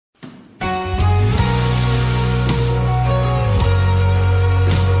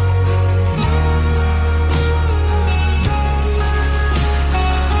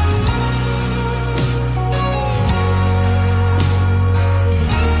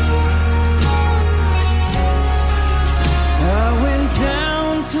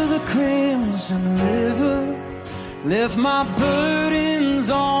frozen river, left my burdens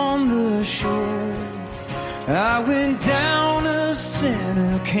on the shore. I went down a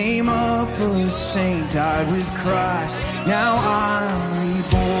sinner, came up a saint, died with Christ, now I'm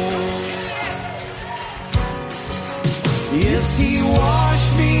reborn. Yes, he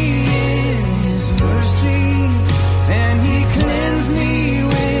washed me in his mercy, and he cleansed me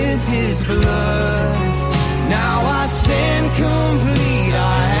with his blood. Now I stand complete,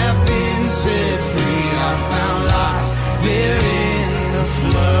 I have been set free, I found life there in the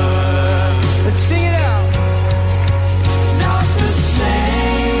flood. Let's sing it out. Not the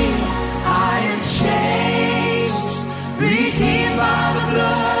same, I am changed, redeemed by the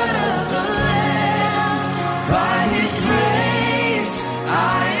blood of the Lamb. By his grace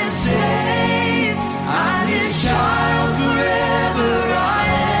I am saved, I'm his child forever I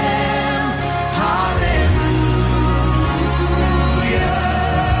am. Hallelujah,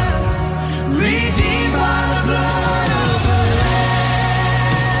 redeemed by the blood of the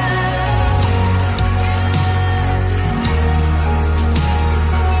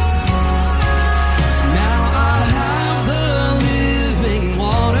Now I have the living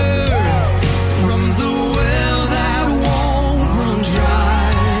water from the well that won't run dry.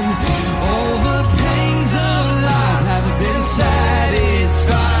 All the pains of life have been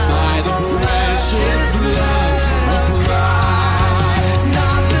satisfied by the precious blood of Christ.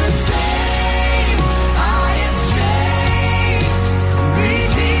 Not the same, I am changed,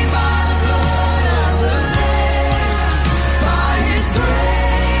 redeemed by the blood of the Lamb. By his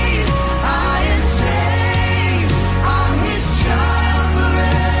grace I am saved, I'm his child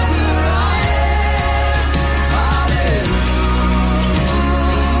forever I am. Hallelujah,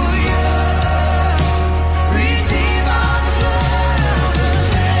 redeemed by the blood of the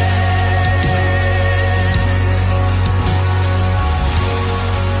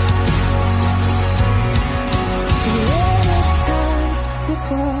When it's time to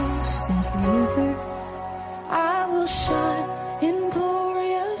cross that river, I will shine in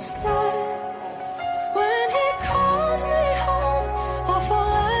glorious light. When he calls me home, I'll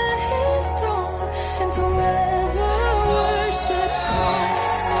fall at his throne and forever worship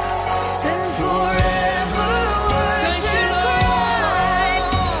Christ. And forever worship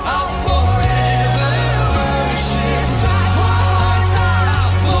Christ. I'll forever worship Christ.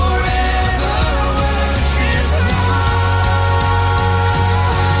 I'll forever worship Christ.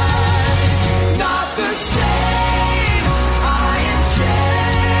 Not the same, I am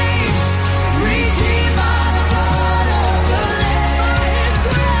changed, redeemed by the blood of the Lamb.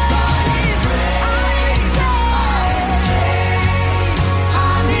 By his grace I am saved,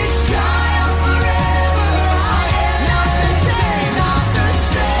 I'm his child forever I am. Not the same,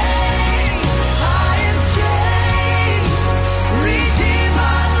 I am changed, redeemed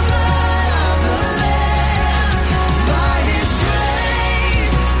by the blood of the Lamb. By his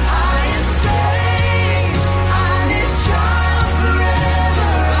grace I am saved, I'm his child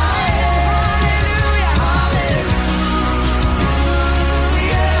forever I am. Redeemed by the blood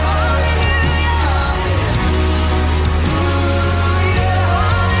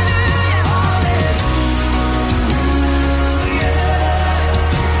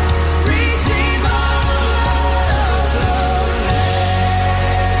of the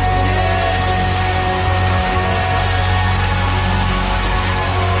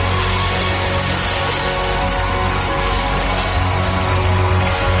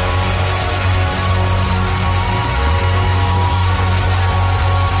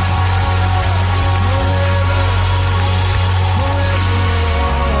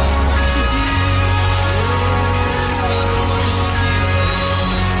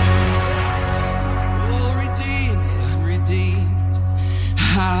Oh, redeemed, I'm redeemed.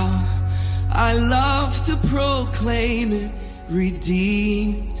 How I love to proclaim it.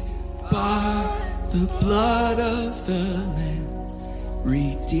 Redeemed by the blood of the Lamb.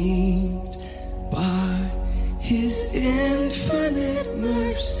 Redeemed by his infinite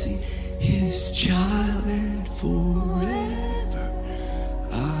mercy. His child and forever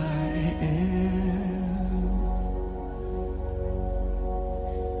I am.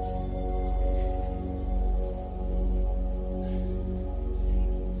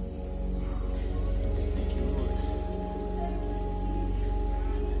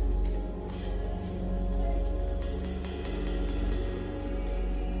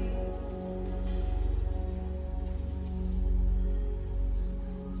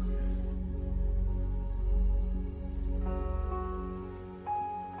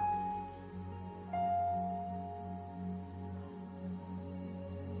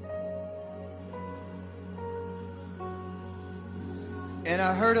 And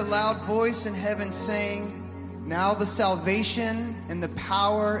I heard a loud voice in heaven saying, now the salvation and the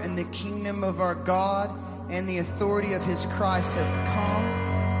power and the kingdom of our God and the authority of his Christ have come,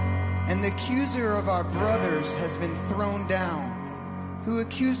 and the accuser of our brothers has been thrown down, who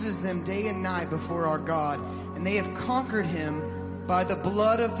accuses them day and night before our God. And they have conquered him by the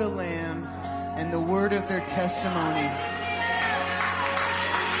blood of the Lamb and the word of their testimony.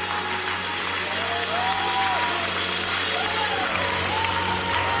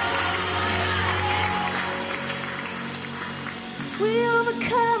 We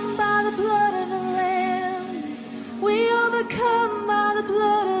overcome by the blood of the Lamb. We overcome by the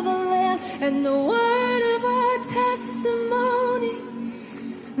blood of the Lamb and the word